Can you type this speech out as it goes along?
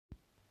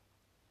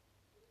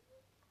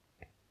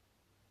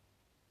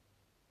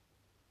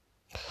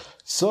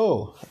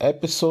So,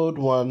 episode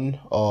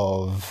one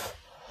of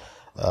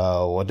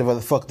whatever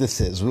the fuck this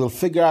is. We'll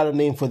figure out a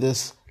name for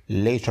this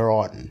later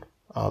on.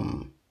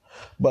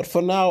 But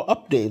for now,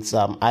 updates.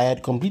 I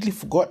had completely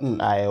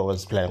forgotten I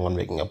was planning on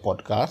making a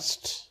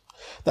podcast.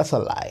 That's a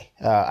lie.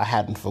 I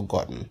hadn't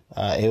forgotten.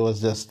 It was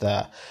just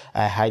I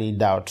highly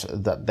doubt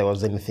that there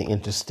was anything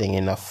interesting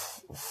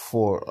enough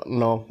for.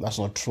 No, that's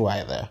not true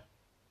either.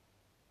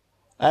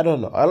 I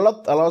don't know. A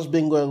lot's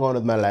been going on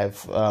with my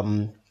life.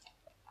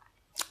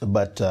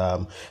 But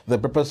the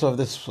purpose of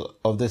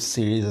this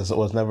series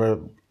was never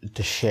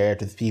to share it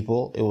with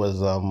people. It was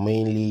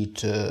mainly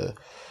to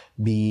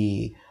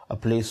be a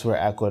place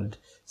where I could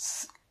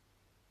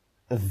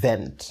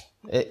vent.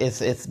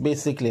 It's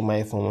basically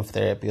my form of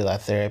therapy.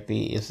 That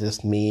therapy is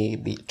just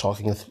me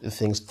talking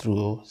things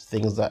through,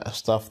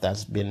 stuff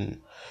that's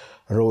been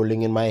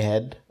rolling in my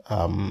head.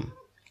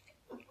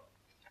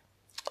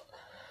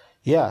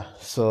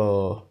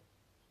 So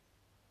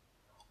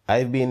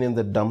I've been in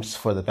the dumps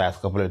for the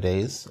past couple of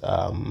days.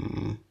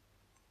 The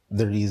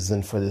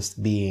reason for this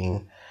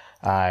being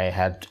I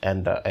had to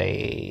end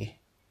a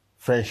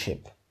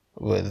friendship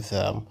with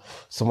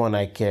someone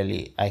I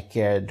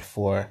cared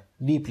for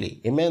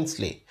deeply,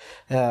 immensely.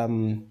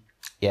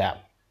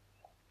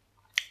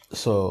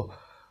 So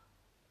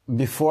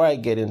before I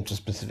get into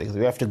specifics,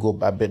 we have to go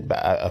a bit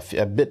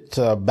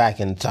back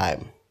in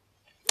time.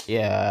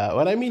 Yeah,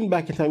 what I mean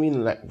back in time, I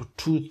mean like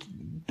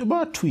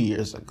about 2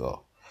 years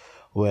ago.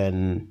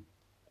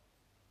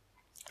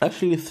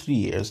 Actually 3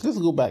 years. Let's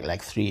go back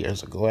like 3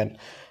 years ago. And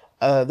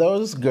there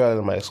was this girl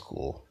in my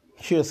school.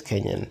 She was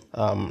Kenyan.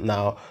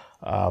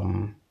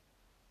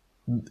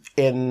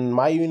 In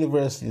my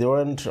university, there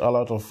weren't a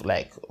lot of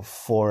like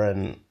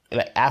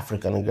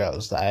African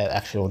girls that I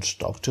actually wanted to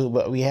talk to.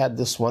 But we had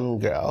this one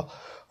girl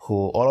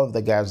who all of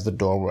the guys in the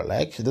dorm were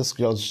like, this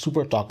girl's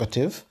super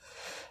talkative.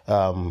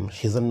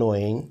 She's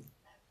annoying.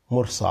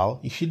 Mursal,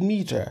 you should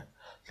meet her.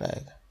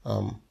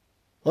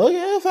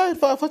 Okay, fine,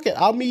 fuck it.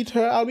 I'll meet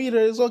her.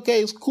 It's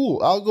okay. It's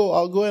cool. I'll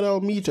go and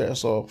I'll meet her.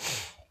 So,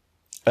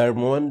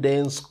 one day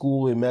in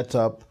school we met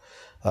up.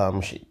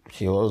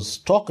 She was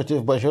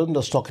talkative, but she wasn't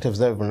as talkative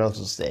as everyone else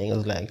was saying. It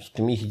was like,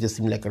 to me, she just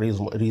seemed like a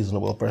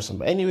reasonable person.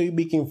 But anyway, we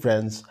became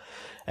friends,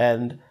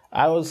 and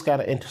I was kind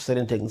of interested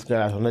in taking this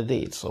girl out on a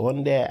date. So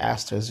one day I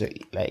asked her,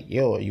 like,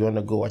 yo, you want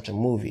to go watch a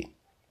movie?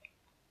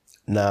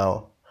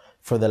 Now,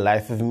 for the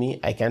life of me,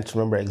 I can't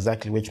remember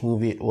exactly which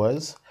movie it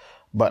was,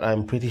 but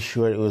I'm pretty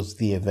sure it was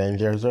The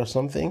Avengers or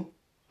something.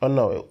 Oh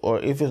no,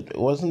 or if it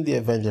wasn't The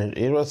Avengers,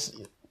 it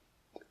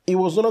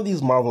was one of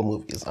these Marvel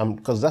movies.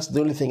 Because that's the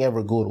only thing I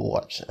ever go to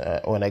watch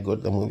when I go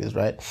to the movies,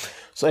 right?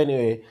 So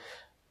anyway,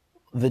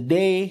 the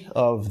day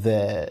of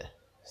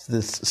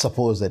this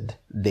supposed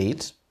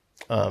date,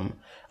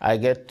 I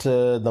get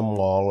to the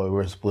mall where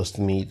we're supposed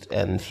to meet,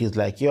 and she's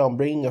like, yo, I'm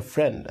bringing a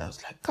friend. I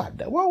was like,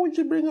 God, why would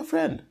you bring a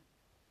friend?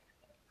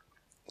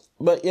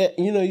 But yeah,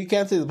 you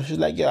can't say this, but she's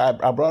like, yeah,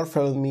 I brought a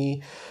friend with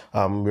me.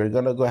 We're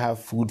going to go have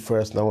food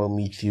first, then we'll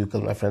meet you,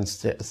 because my friend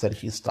said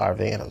she's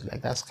starving. And I was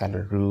like, that's kind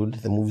of rude.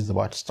 The movie's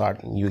about to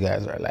start, and you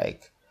guys are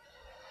like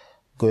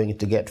going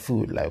to get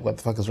food. Like, what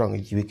the fuck is wrong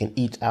with you? We can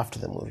eat after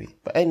the movie.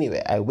 But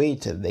anyway, I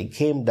waited. They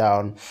came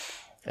down,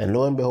 and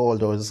lo and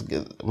behold, there was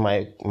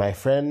my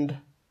friend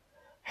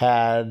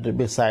had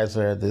besides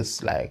her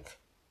this like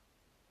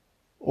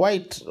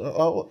white,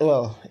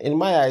 in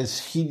my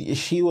eyes,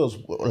 she was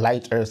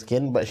lighter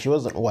skinned, but she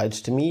wasn't white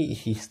to me.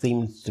 She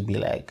seemed to be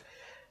like,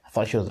 I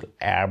thought she was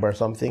Arab or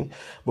something.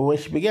 But when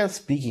she began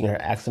speaking,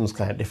 her accent was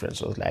kind of different.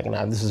 So it was like,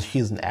 nah,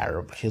 she's an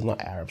Arab. She's not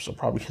Arab, so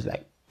probably she's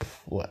like,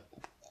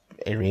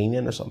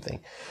 Iranian or something.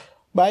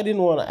 But I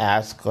didn't want to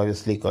ask,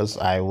 obviously, because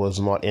I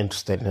was not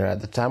interested in her at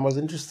the time. I was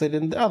interested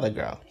in the other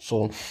girl.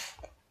 So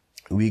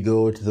we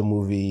go to the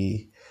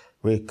movie,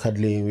 we're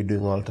cuddling, we're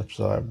doing all types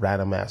of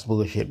random ass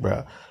bullshit,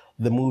 bro.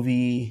 The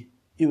movie,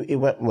 it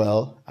went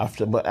well,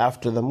 but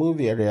after the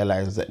movie, I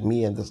realized that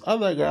me and this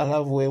other girl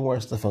have way more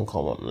stuff in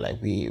common. Like,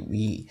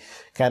 we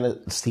kind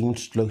of seemed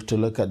to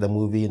look at the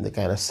movie in the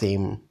kind of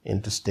same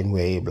interesting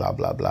way, blah,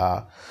 blah,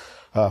 blah.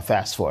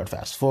 Fast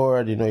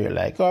forward, you're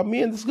like, oh,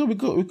 me and this girl, we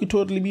could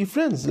totally be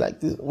friends. Like,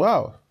 this,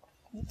 wow.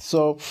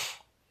 So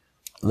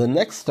the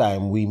next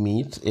time we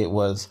meet, it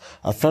was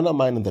a friend of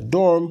mine in the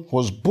dorm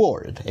was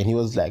bored. And he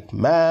was like,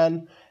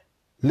 man,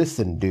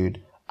 listen,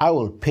 dude, I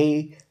will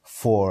pay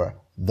for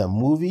the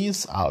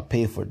movies, I'll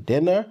pay for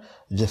dinner,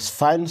 just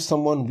find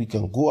someone we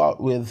can go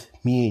out with,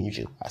 me and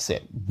you. I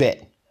said,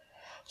 bet.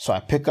 So I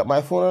pick up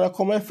my phone and I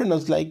call my friend. I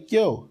was like,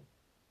 yo,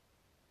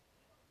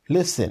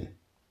 listen,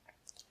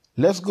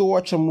 let's go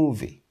watch a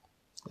movie.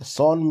 It's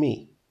on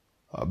me.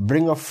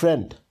 Bring a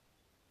friend.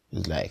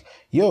 He's like,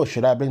 yo,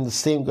 should I bring the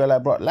same girl I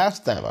brought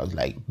last time? I was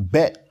like,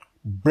 bet,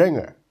 bring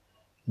her.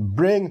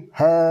 Bring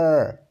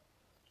her.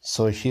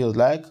 So she was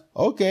like,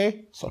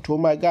 okay. So I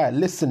told my guy,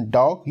 listen,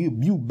 dog,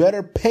 you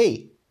better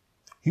pay.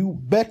 You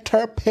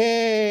better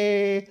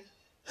pay.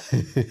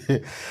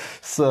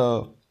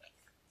 So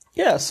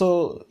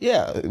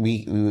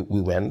we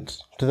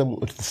went to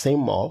the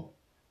same mall.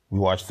 We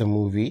watched the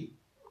movie.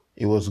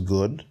 It was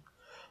good.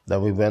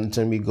 Then we went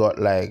and we got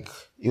like,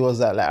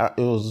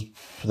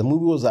 the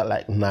movie was at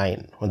like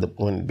 9 when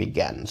it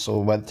began.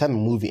 So by the time the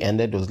movie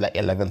ended, it was like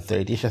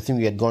 11:30. I think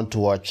we had gone to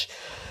watch,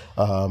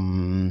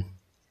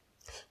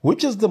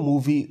 which is the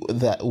movie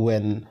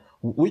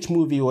which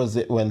movie was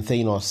it when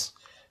Thanos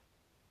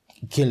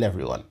killed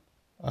everyone?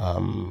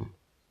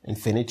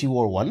 Infinity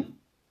War 1?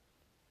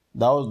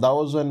 That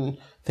was when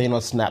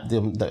Thanos snapped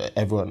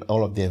everyone,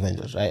 all of the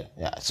Avengers, right?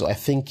 Yeah. So I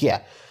think,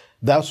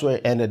 that's where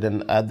it ended.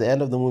 And at the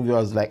end of the movie, I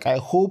was like, I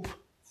hope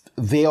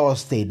they all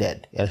stay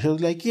dead. And she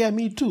was like, yeah,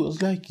 me too. I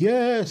was like,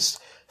 yes,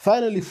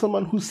 finally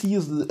someone who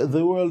sees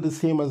the world the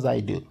same as I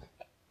do.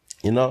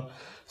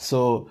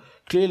 So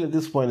clearly at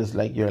this point, it's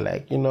like, you're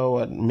like, you know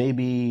what,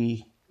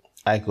 maybe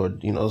I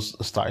could,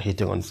 start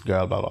hitting on this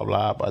girl, blah, blah,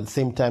 blah. But at the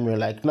same time, you're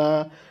like,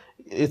 nah,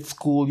 it's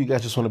cool. You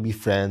guys just want to be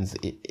friends.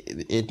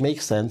 It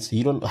makes sense.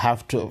 You don't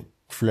have to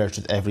flirt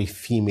with every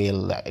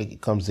female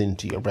that comes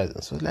into your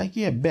presence. So it's like,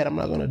 yeah, bet I'm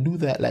not going to do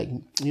that. Like,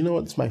 you know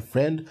what? It's my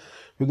friend.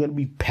 We're going to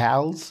be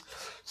pals.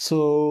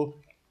 So,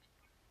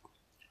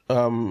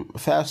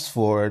 fast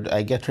forward,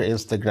 I get her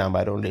Instagram.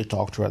 I don't really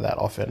talk to her that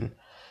often.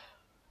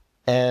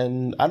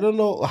 And I don't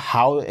know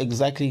how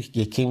exactly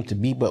it came to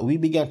be, but we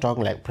began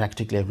talking like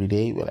practically every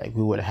day.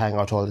 We would hang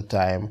out all the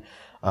time.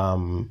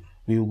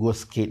 We would go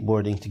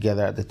skateboarding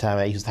together. At the time,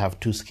 I used to have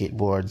 2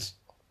 skateboards.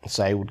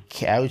 So I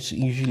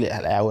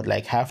would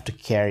like have to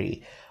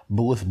carry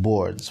both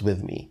boards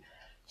with me.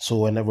 So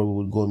whenever we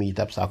would go meet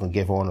up, so I could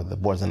give her one of the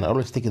boards, and I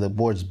always take the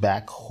boards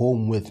back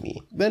home with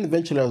me. Then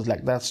eventually I was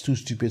like, that's too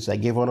stupid. So I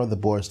gave her one of the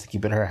boards to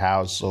keep in her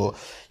house. So,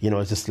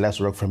 it's just less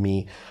work for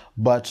me.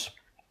 But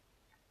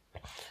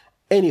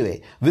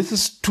anyway, we're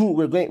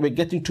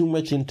getting too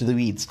much into the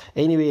weeds.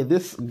 Anyway,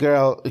 this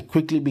girl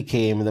quickly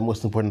became the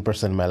most important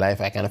person in my life.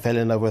 I kind of fell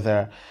in love with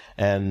her,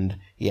 and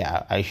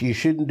you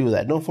shouldn't do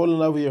that. Don't fall in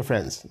love with your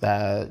friends.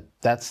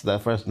 That's the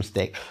first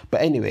mistake.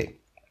 But anyway,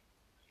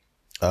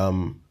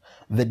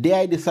 the day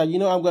I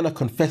decided, I'm going to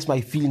confess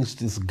my feelings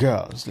to this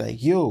girl. It's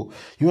like, yo,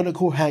 you want to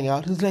go hang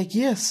out? It's like,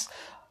 yes.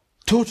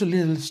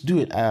 Totally, let's do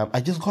it.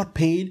 I just got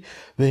paid.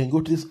 We can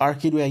go to this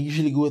arcade where I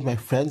usually go with my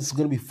friends. It's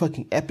going to be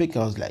fucking epic.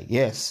 I was like,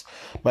 yes.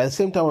 But at the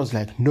same time, I was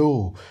like,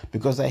 no.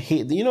 Because I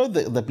hate,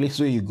 the place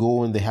where you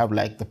go and they have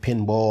like the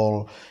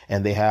pinball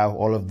and they have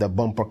all of the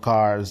bumper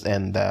cars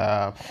and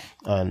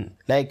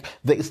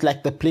it's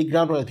like the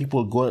playground where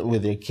people go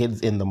with their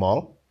kids in the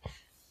mall.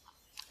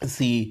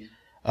 See,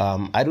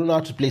 I don't know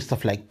how to play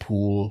stuff like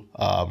pool,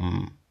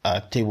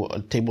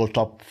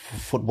 tabletop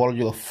football,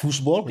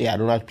 foosball. Yeah, I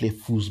don't know how to play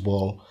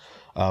foosball.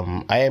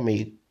 I am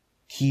a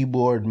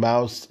keyboard,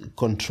 mouse,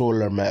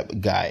 controller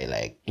guy.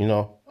 Like,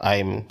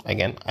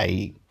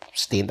 I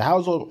stay in the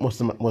house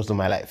most of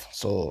my life.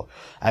 So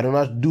I do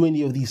not do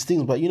any of these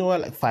things, but you know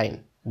what? Like,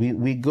 fine.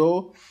 We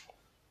go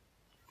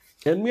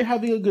and we're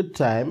having a good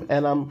time,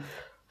 and I'm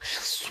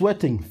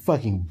sweating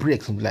fucking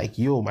bricks. I'm like,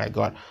 yo, my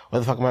God, what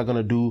the fuck am I going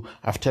to do?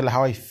 I've told her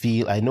how I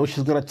feel. I know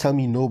she's going to tell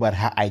me no, but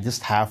I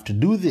just have to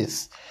do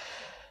this.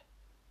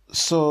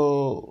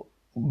 So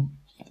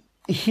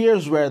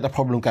here's where the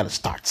problem kind of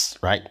starts,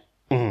 right?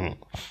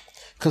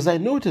 Because I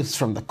noticed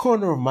from the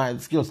corner of my eye,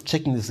 this girl's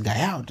checking this guy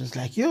out. It's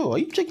like, yo, are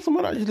you checking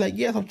someone out? She's like,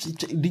 yes,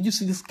 did you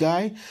see this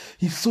guy?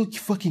 He's so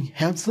fucking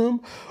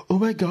handsome. Oh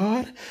my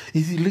God,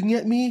 is he looking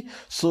at me?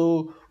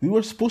 So we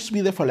were supposed to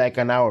be there for like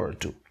an hour or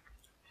two.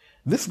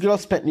 This girl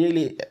spent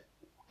nearly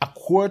a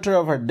quarter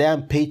of her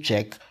damn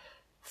paycheck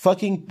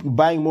fucking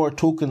buying more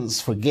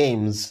tokens for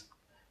games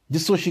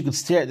just so she could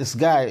stare at this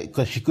guy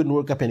because she couldn't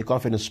work up any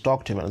confidence to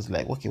talk to him. And I was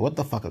like, okay, what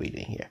the fuck are we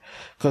doing here?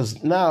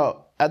 Because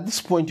now, at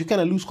this point, you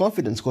kind of lose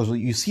confidence because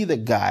you see the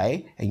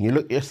guy and you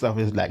look at yourself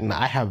and it's like, nah,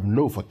 I have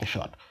no fucking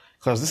shot.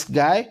 Because this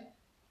guy,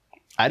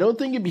 I don't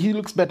think he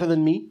looks better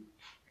than me.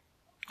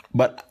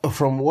 But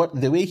from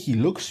the way he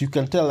looks, you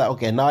can tell that,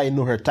 okay, now I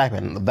know her type,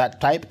 and that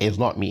type is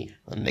not me.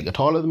 A nigga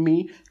taller than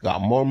me, got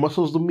more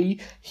muscles than me,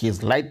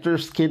 he's lighter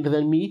skinned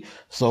than me,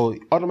 so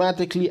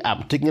automatically,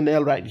 I'm taking a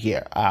nail right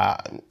here.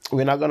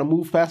 We're not gonna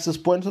move past this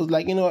point, so I was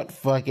like, you know what,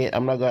 fuck it, I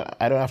don't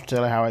have to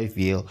tell her how I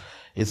feel,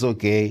 it's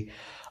okay.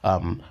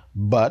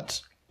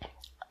 But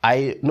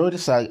I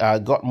noticed I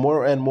got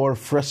more and more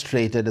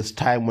frustrated as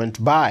time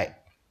went by.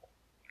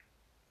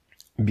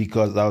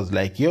 Because I was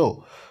like,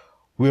 yo,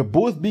 we're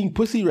both being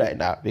pussy right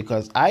now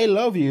because I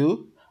love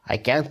you. I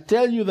can't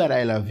tell you that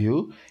I love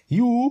you.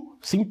 You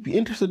seem to be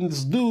interested in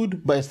this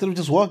dude, but instead of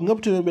just walking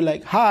up to him and be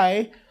like,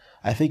 hi,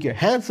 I think you're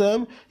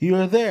handsome,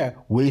 you're there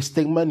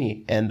wasting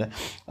money. And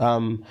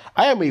I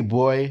am a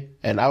boy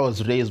and I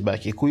was raised by a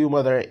Kikuyu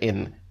mother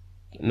in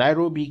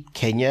Nairobi,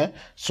 Kenya.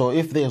 So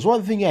if there's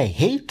one thing I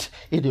hate,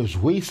 it is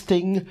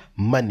wasting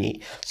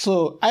money.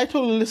 So I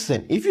told her,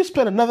 listen, if you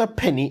spend another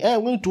penny,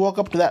 I'm going to walk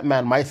up to that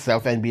man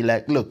myself and be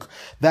like, look,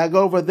 that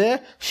girl over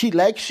there, she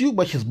likes you,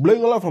 but she's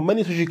blowing a lot of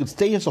money so she could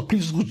stay here. So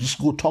please just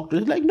go talk to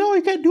her. She's like, no,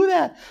 you can't do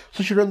that.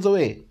 So she runs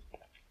away.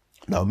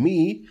 Now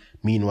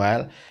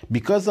meanwhile,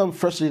 because I'm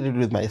frustrated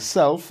with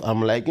myself,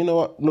 I'm like, you know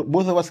what? No,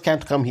 both of us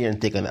can't come here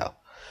and take an L.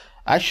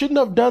 I shouldn't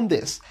have done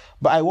this.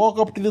 But I walk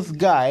up to this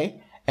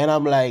guy and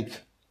I'm like,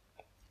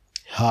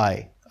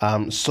 hi,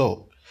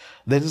 So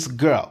there's this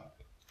girl.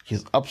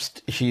 She's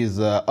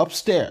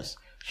upstairs.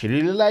 She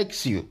really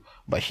likes you,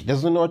 but she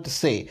doesn't know what to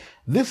say.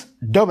 This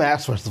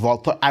dumbass, first of all,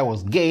 thought I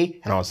was gay,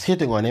 and I was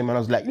hitting on him, and I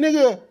was like,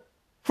 nigga,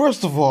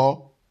 first of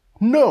all,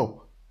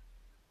 no.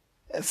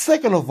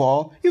 Second of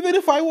all, even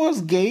if I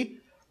was gay,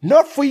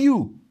 not for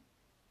you,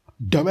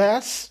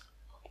 dumbass.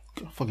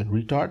 Fucking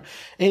retard.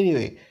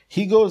 Anyway,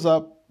 he goes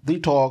up, they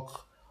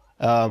talk,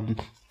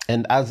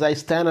 and as I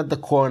stand at the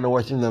corner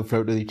watching them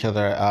flirt with each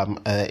other,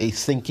 a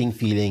sinking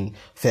feeling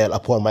fell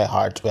upon my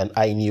heart when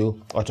I knew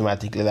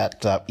automatically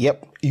that,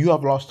 yep, you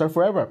have lost her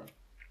forever.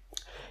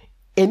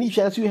 Any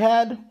chance you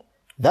had,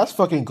 that's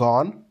fucking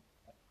gone.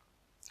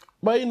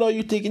 But,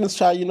 you taking this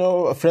child,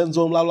 a friend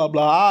zone, blah, blah,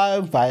 blah.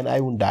 I'm fine, I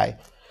won't die.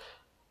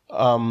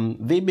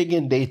 They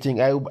begin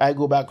dating. I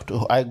go back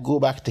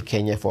to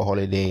Kenya for a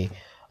holiday.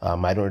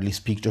 I don't really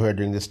speak to her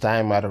during this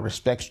time out of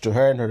respect to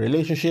her and her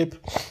relationship.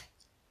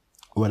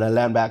 When I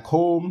land back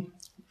home,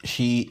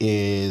 she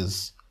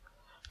is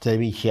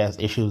telling me she has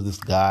issues with this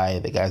guy.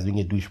 The guy's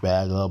being a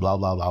douchebag, blah, blah,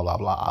 blah, blah, blah,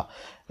 blah.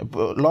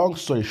 But long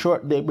story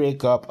short, they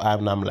break up,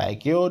 and I'm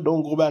like, yo,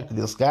 don't go back to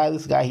this guy.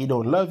 This guy, he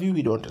don't love you,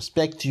 he don't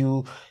respect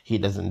you, he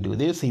doesn't do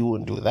this, he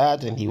won't do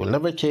that, and he will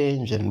never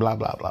change, and blah,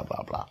 blah, blah,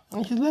 blah, blah.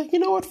 And she's like, you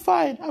know what,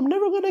 fine. I'm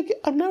never gonna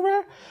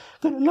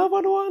love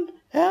anyone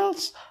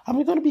else.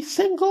 I'm gonna be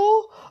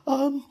single.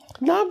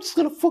 Now I'm just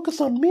gonna focus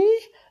on me.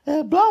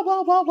 Blah,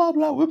 blah, blah, blah,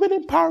 blah.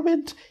 Women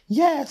empowerment.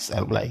 Yes. And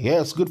I'm like,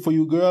 yes, good for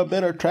you, girl.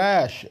 Men are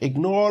trash.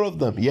 Ignore all of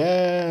them.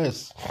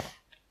 Yes.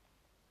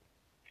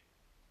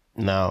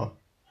 Now,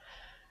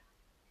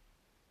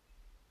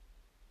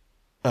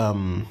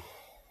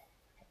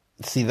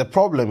 see, the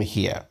problem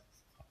here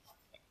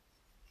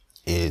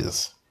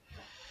is,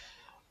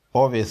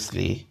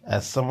 obviously,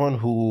 as someone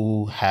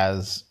who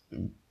has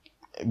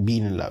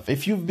been in love,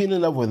 if you've been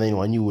in love with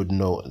anyone, you would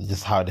know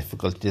just how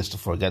difficult it is to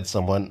forget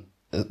someone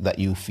that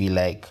you feel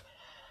like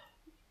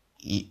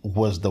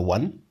was the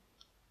one.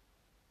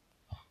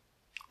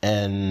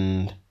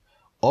 And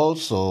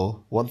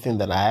also, one thing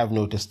that I have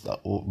noticed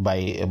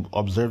by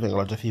observing a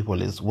lot of people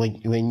is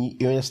when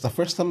it's the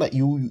first time that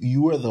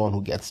you are the one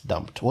who gets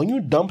dumped. When you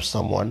dump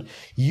someone,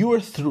 you are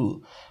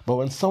through. But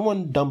when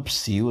someone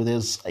dumps you,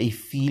 there's a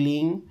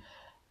feeling,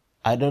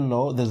 I don't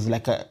know, there's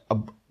like a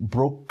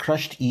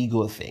crushed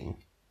ego thing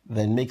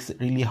that makes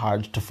it really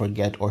hard to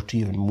forget or to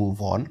even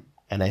move on.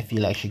 And I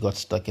feel like she got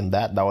stuck in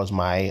that. That was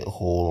my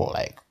whole,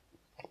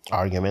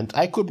 argument.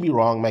 I could be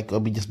wrong. I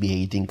could just be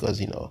hating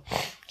because,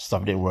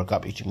 stuff didn't work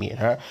out between me and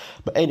her.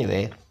 But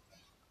anyway,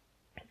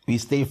 we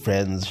stay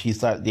friends. She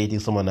started dating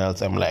someone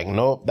else. I'm like,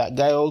 nope, that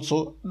guy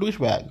also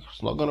douchebag.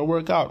 It's not going to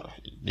work out.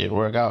 It didn't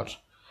work out.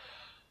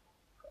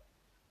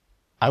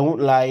 I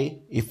won't lie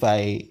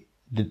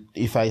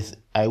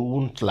I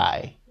won't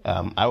lie.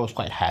 I was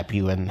quite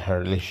happy when her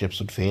relationships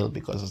would fail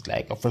because it's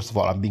like, first of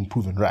all, I'm being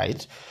proven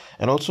right.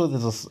 And also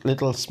there's a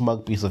little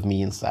smug piece of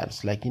me inside.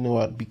 It's like, you know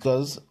what?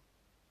 Because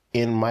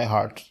in my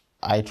heart,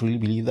 I truly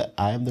believe that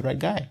I am the right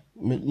guy.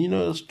 I mean,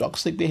 it's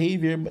toxic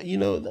behavior, but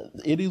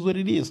it is what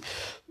it is.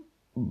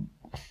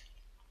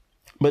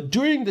 But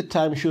during the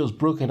time she was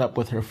broken up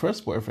with her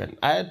first boyfriend,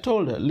 I had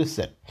told her,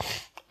 listen,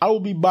 I will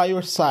be by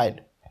your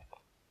side.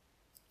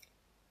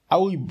 I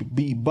will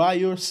be by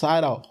your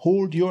side. I'll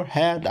hold your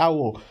hand. I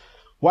will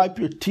wipe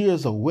your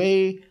tears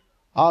away.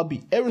 I'll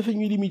be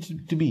everything you need me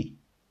to be.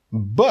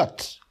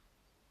 But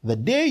the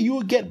day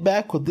you get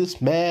back with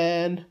this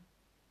man,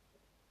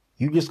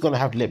 you're just going to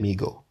have to let me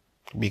go.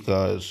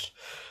 Because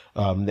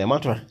the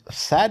amount of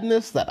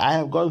sadness that I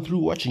have gone through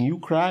watching you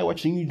cry,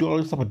 watching you do all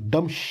this type of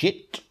dumb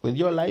shit with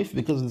your life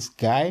because of this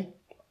guy,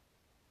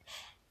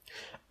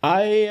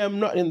 I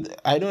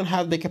don't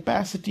have the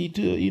capacity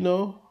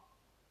to,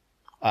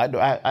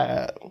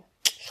 I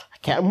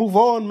can't move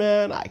on,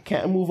 man. I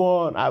can't move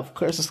on. I've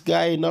cursed this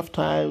guy enough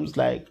times.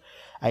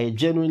 I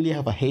genuinely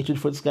have a hatred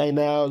for this guy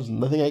now. There's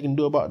nothing I can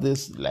do about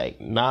this.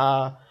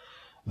 Nah,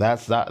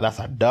 that's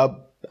a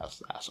dub.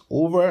 That's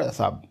over.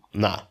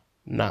 Nah.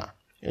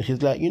 And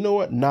she's like, you know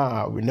what?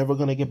 Nah, we're never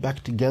gonna get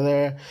back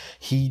together.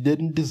 He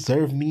didn't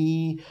deserve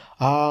me.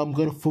 I'm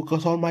gonna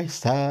focus on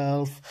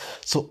myself.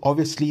 So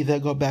obviously they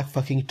got back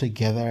fucking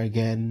together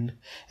again.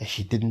 And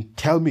she didn't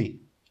tell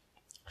me.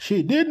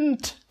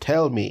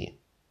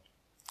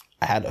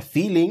 I had a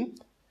feeling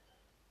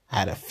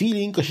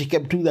because she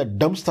kept doing that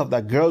dumb stuff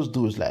that girls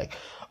do. It's like,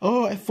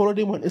 oh, I followed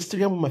him on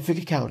Instagram with my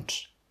fake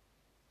account.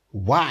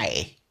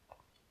 Why?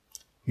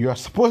 You're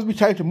supposed to be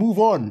trying to move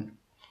on.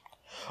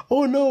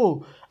 Oh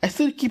no, I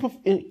still keep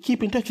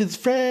in touch with his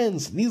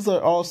friends. These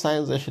are all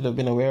signs I should have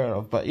been aware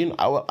of. But,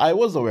 I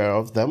was aware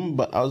of them.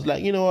 But I was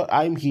like, you know what,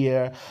 I'm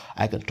here.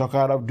 I can talk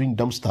out of doing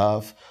dumb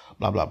stuff,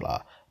 blah, blah,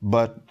 blah.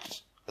 But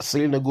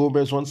Selena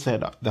Gomez once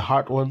said, the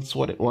heart wants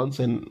what it wants,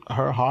 and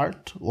her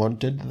heart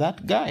wanted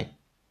that guy.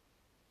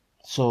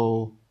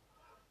 So,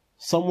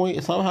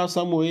 somehow,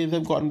 some way,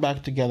 they've gotten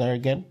back together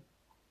again.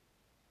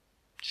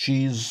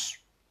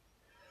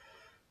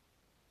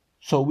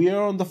 So we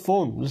are on the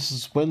phone. This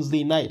is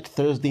Wednesday night,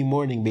 Thursday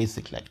morning,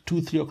 basically,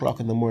 2-3 o'clock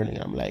in the morning.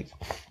 I'm like,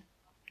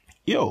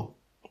 yo,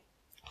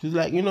 She's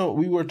like,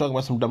 we were talking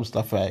about some dumb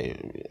stuff.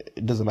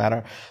 It doesn't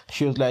matter.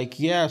 She was like,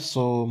 yeah,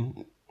 so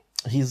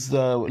he's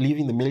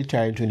leaving the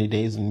military in 20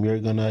 days and we're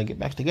going to get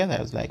back together.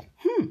 I was like,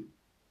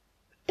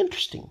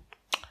 interesting.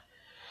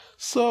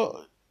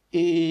 So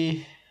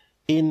in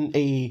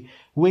a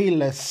way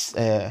less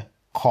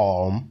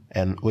calm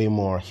and way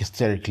more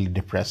hysterically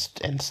depressed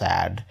and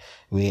sad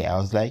way, I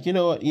was like, you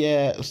know what?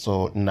 Yeah,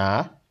 so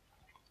nah.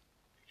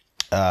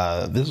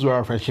 This is where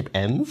our friendship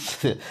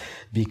ends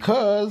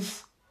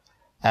because,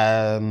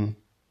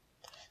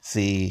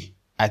 see,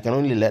 I can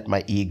only let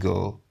my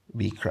ego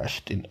be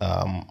crushed in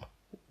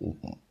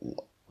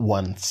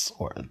once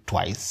or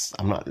twice.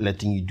 I'm not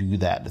letting you do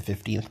that the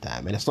 15th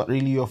time, and it's not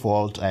really your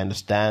fault. I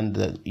understand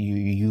that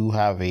you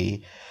have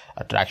a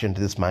attraction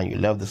to this man. You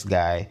love this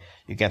guy.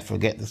 You can't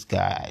forget this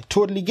guy. I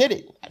totally get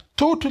it. I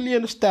totally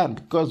understand,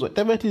 because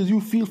whatever it is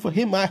you feel for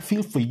him, I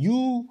feel for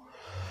you.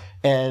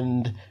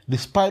 And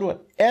despite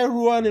what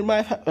everyone in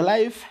my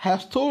life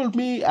has told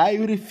me, I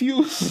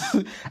refuse.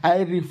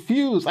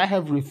 I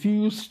have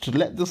refused to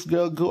let this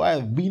girl go. I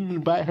have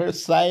been by her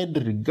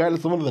side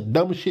regardless of all the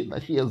dumb shit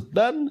that she has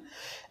done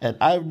and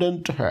I've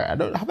done to her.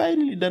 Have I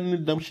really done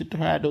any dumb shit to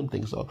her? I don't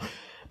think so.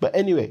 But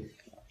anyway,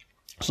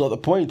 so the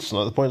point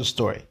of the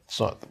story.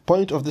 So the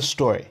point of this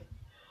story,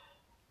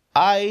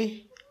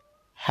 I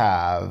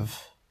have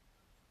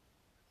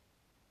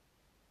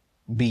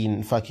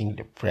been fucking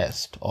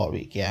depressed all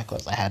week,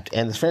 because I had to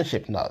end this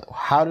friendship. Now,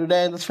 how did I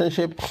end this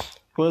friendship?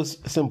 It was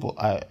simple.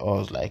 I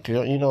was like,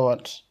 you know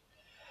what?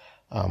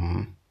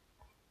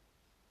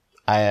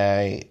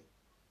 I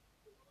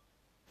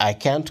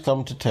can't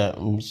come to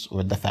terms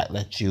with the fact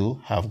that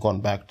you have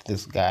gone back to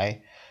this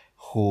guy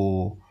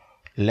who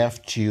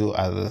left you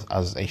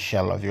as a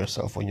shell of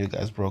yourself when you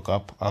guys broke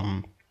up.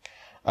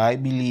 I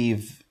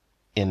believe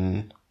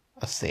in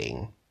a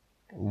saying,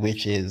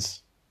 which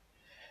is,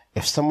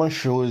 if someone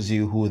shows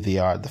you who they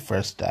are the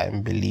first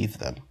time, believe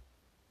them.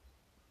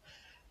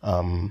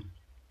 I'm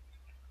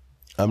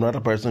not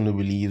a person who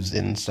believes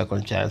in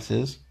second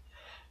chances,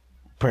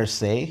 per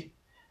se,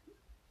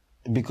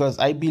 because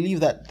I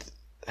believe that...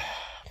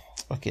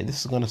 Okay,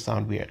 this is going to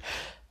sound weird.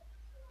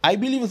 I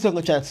believe in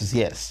second chances,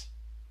 yes.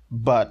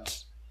 But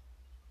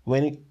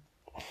when it...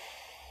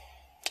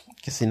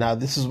 You see, now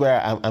this is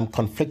where I'm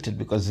conflicted,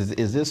 because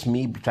is this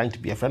me trying to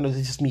be a friend, or is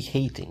it just me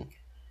hating?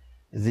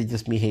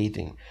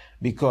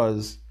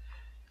 Because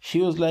she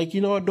was like,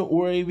 you know what, don't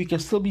worry, we can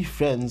still be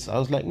friends. I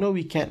was like, no,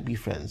 we can't be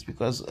friends,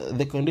 because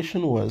the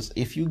condition was,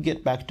 if you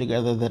get back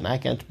together, then I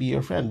can't be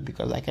your friend,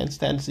 because I can't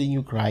stand seeing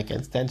you cry, I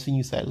can't stand seeing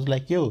you sad. I was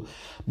like,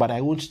 but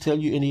I won't tell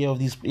you any of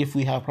these. If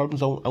we have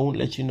problems, I won't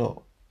let you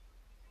know.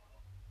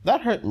 That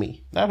hurt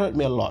me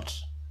a lot,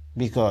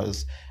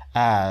 because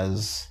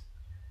as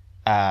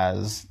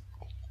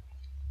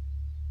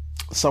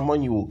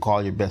someone you will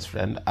call your best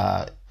friend,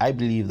 I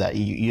believe that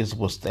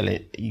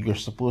you're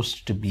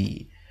supposed to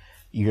be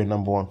your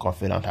number one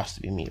confidant. Has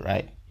to be me,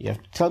 right? You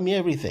have to tell me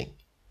everything.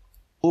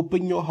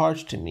 Open your heart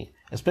to me,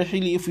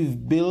 especially if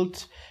we've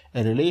built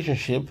a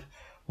relationship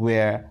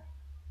where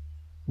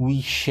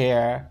we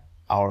share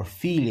our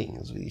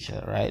feelings with each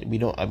other, right? We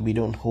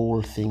don't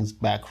hold things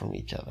back from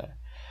each other.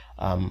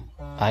 God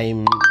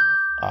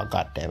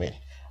damn it,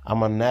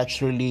 I'm a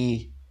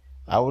naturally,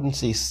 I wouldn't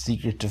say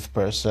secretive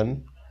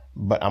person,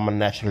 but I'm a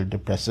naturally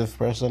depressive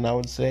person, I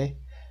would say.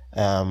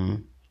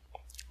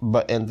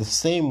 But in the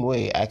same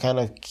way, I kind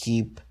of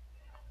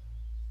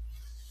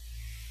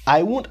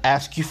I won't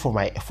ask you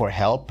for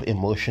help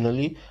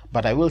emotionally,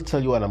 but I will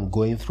tell you what I'm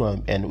going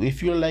through. And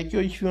if you're like,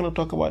 if you want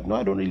to talk about it, no,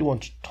 I don't really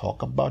want to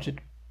talk about it.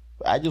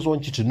 I just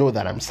want you to know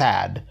that I'm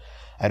sad.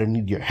 I don't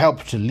need your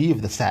help to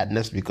leave the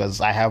sadness, because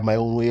I have my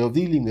own way of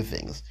dealing with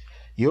things.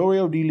 Your way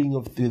of dealing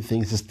with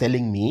things is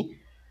telling me,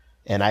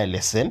 and I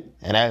listen,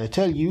 and I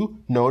tell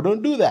you, no,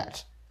 don't do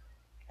that.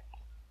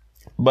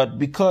 But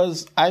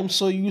because I'm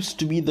so used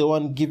to be the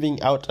one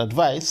giving out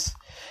advice,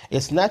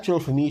 it's natural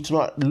for me to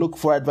not look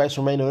for advice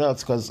from anyone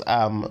else, because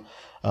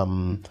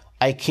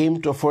I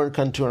came to a foreign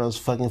country when I was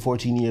fucking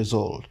 14 years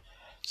old.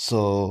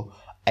 So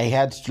I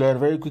had to learn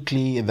very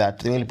quickly that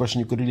the only person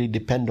you could really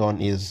depend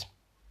on is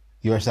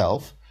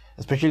yourself,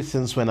 especially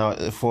since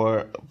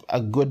for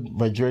a good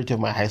majority of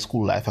my high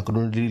school life, I could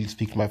only really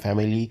speak to my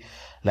family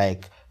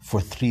like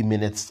for 3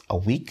 minutes a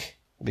week,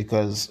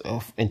 because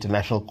of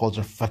international calls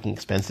are fucking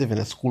expensive, and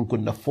the school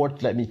couldn't afford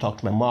to let me talk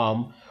to my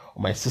mom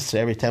or my sister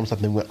every time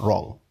something went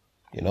wrong,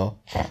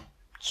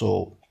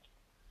 So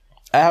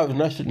I have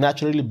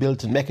naturally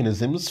built-in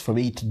mechanisms for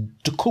me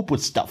to cope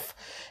with stuff.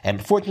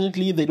 And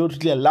fortunately, they don't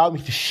really allow me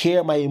to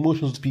share my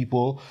emotions with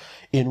people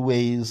in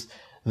ways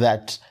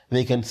that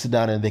they can sit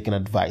down and they can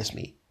advise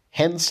me.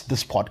 Hence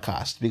this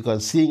podcast,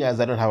 because seeing as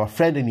I don't have a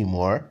friend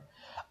anymore,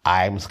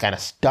 I'm kind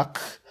of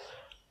stuck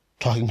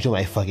talking to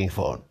my fucking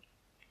phone.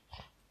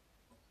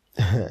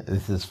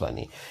 This is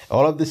funny.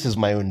 All of this is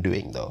my own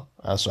doing, though,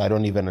 so I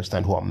don't even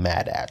understand who I'm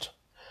mad at.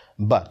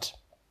 But,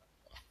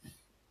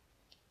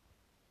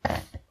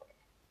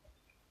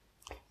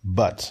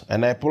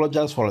 and I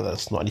apologize for all the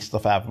snotty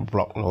stuff. I have a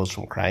blocked nose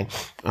from crying.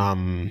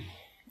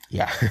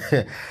 Yeah.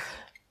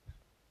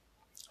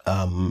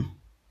 I've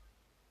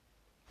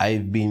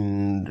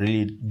been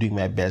really doing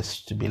my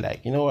best to be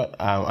like, you know what,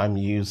 I'm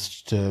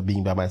used to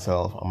being by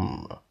myself.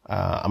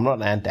 I'm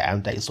not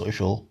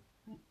antisocial.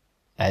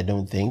 I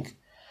don't think.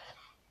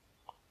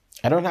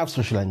 I don't have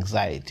social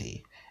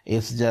anxiety.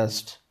 It's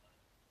just,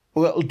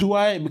 well, do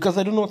I? Because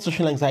I don't know what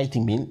social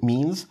anxiety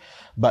means.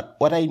 But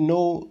what I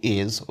know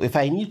is if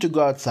I need to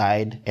go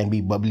outside and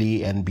be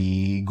bubbly and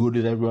be good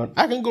with everyone,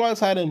 I can go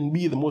outside and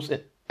be the most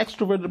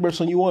extroverted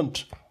person you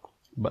want.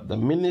 But the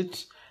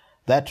minute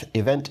that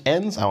event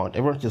ends, I want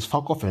everyone to just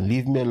fuck off and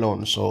leave me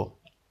alone. So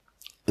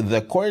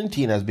the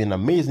quarantine has been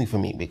amazing for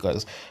me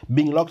because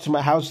being locked in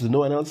my house with no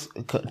one else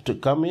to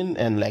come in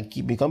and like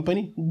keep me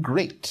company,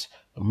 great.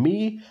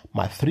 Me,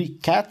 my 3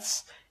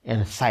 cats,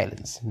 and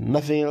silence.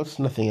 Nothing else,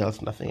 nothing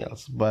else, nothing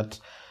else. But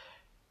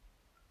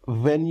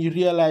when you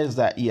realize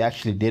that you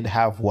actually did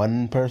have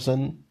one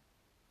person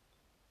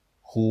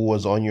who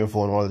was on your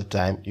phone all the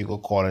time, you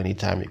could call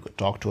anytime, you could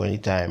talk to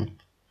anytime,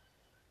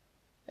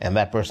 and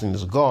that person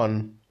is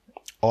gone,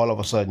 all of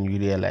a sudden you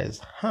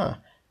realize, I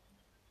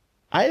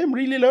am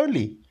really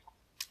lonely.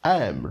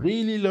 I am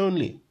really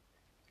lonely.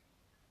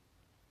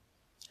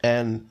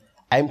 And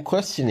I'm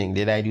questioning,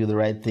 did I do the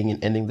right thing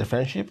in ending the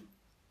friendship?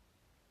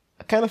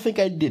 I kind of think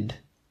I did.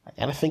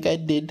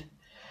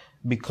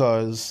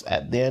 Because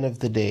at the end of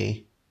the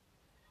day,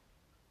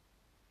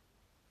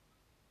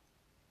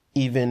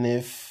 even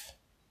if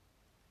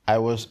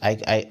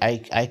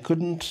I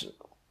couldn't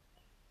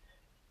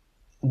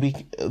be,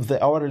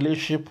 our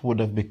relationship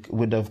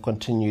would have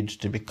continued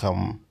to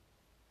become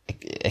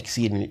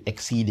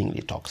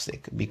exceedingly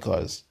toxic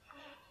because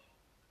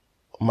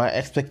my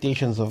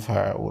expectations of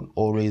her would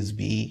always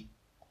be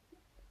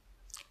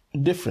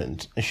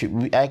different.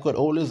 I could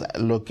always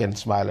look and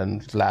smile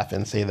and laugh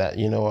and say that,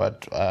 you know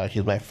what,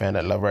 she's my friend,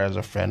 I love her as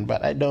a friend,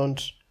 but I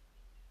don't.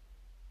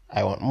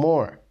 I want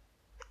more.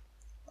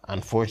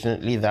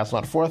 Unfortunately, that's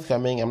not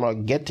forthcoming. I'm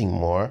not getting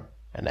more,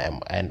 and I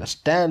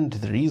understand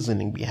the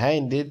reasoning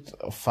behind it.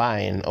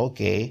 Fine,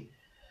 okay.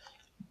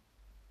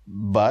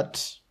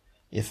 But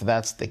if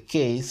that's the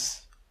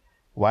case,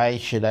 why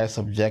should I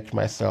subject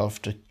myself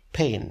to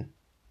pain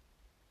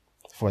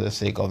for the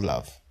sake of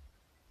love?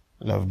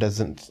 Love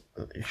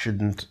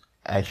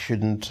I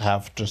shouldn't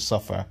have to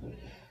suffer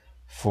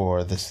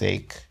for the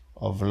sake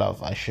of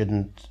love. I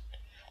shouldn't,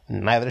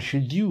 neither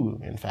should you,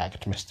 in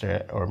fact,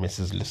 Mr. or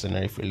Mrs.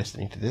 Listener, if you're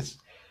listening to this.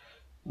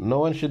 No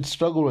one should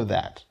struggle with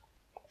that.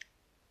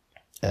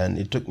 And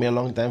it took me a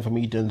long time for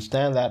me to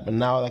understand that, but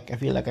now I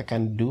feel like I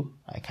kind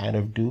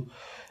of do.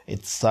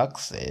 It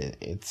sucks.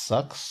 It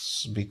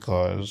sucks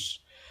because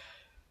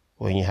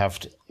when you have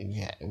to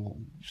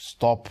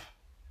stop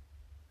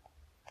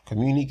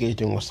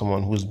communicating with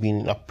someone who's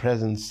been a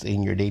presence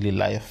in your daily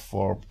life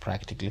for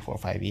practically 4 or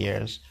 5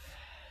 years,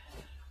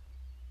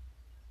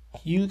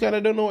 you kind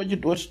of don't know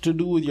what to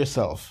do with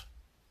yourself.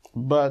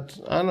 But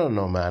I don't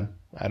know, man.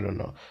 I don't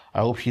know.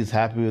 I hope she's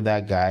happy with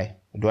that guy.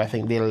 Do I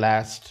think they'll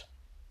last?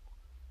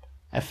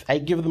 I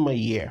give them a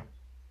year.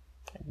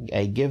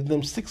 I give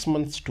them 6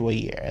 months to a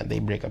year and they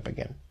break up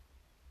again.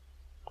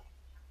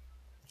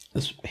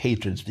 This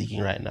hatred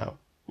speaking right now.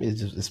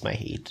 It's my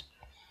hate.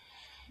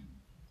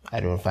 I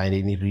don't find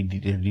any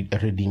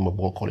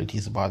redeemable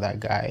qualities about that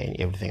guy, and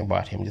everything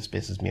about him just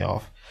pisses me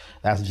off.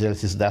 That's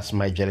jealousy. That's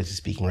my jealousy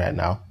speaking right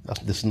now.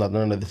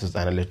 None of this is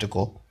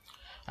analytical.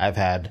 I've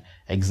had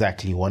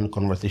exactly one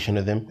conversation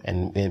with him,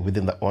 and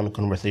within that one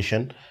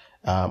conversation,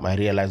 I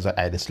realized that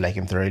I dislike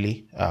him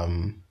thoroughly.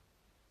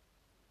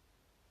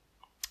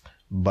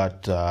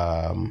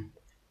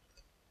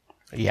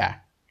 Yeah.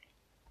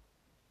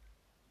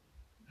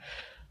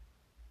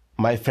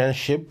 My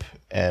friendship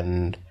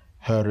and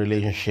her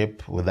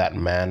relationship with that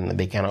man,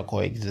 they cannot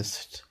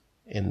coexist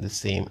in the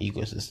same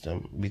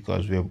ecosystem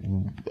because we're,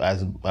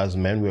 as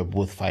men, we're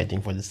both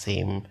fighting for the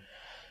same.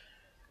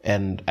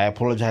 And I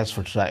apologize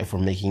for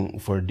demeaning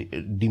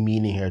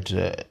her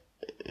to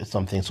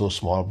something so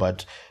small,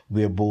 but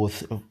we're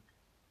both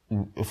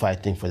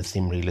fighting for the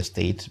same real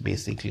estate,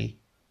 basically.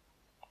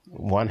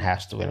 One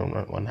has to win,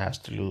 one has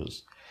to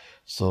lose.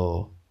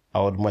 So I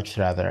would much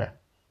rather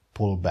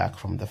pull back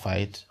from the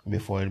fight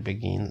before it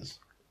begins,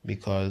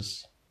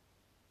 because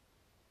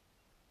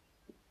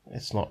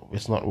it's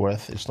not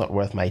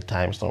worth my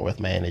time, it's not worth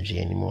my energy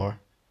anymore.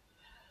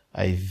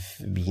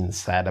 I've been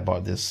sad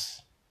about this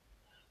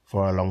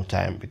for a long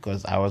time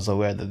because I was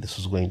aware that this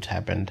was going to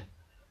happen,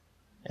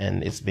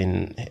 and it's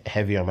been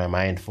heavy on my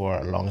mind for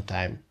a long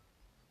time.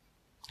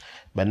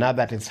 But now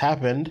that it's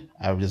happened,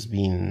 I've just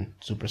been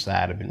super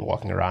sad. I've been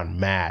walking around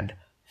mad,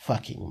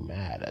 fucking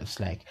mad. It's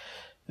like,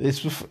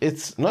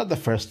 it's not the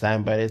first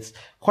time, but it's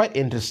quite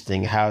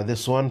interesting how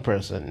this one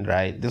person,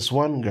 right, this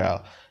one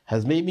girl,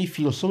 has made me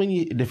feel so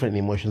many different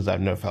emotions I've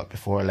never felt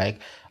before.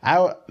 Like,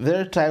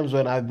 there are times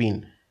when I've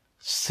been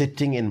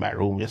sitting in my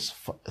room just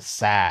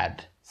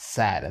sad,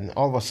 and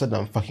all of a sudden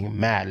I'm fucking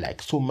mad,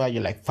 like so mad,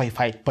 you're like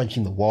fight,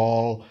 punching the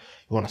wall,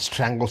 you want to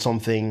strangle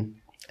something,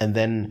 and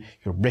then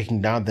you're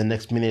breaking down the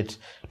next minute.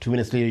 2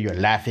 minutes later, you're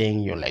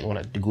laughing, you're like,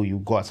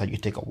 you go outside, you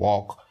take a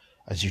walk,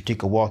 As you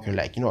take a walk, you're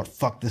like, you know what,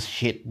 fuck this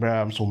shit, bro.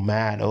 I'm so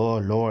mad. Oh,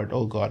 Lord.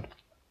 Oh, God.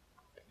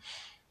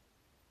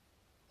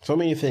 So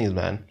many things,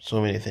 man.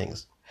 So many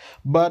things.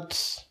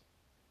 But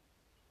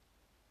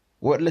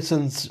what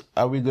lessons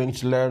are we going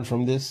to learn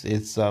from this?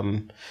 It's,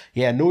 know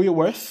your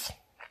worth.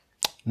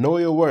 Know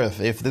your worth.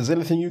 If there's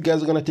anything you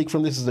guys are going to take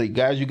from this, is that,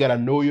 guys, you got to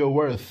know your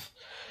worth.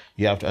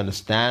 You have to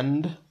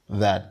understand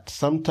that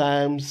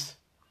sometimes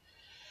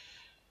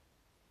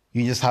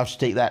you just have to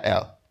take that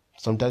L.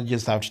 Sometimes you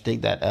just have to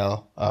take that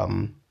L.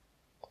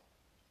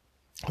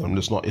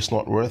 It's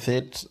not worth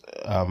it.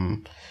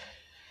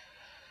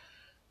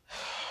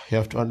 You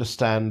have to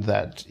understand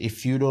that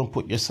if you don't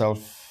put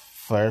yourself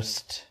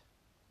first,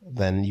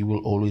 then you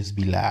will always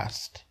be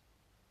last.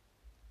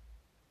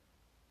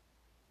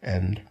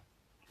 And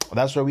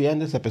that's where we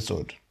end this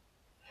episode.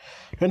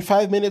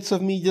 25 minutes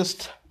of me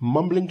just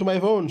mumbling to my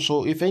phone.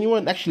 So if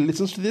anyone actually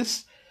listens to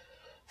this,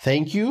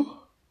 thank you.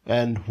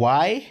 And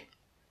why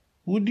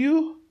would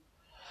you?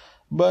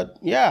 But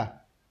yeah,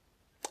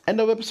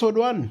 end of episode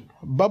 1.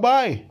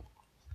 Bye-bye.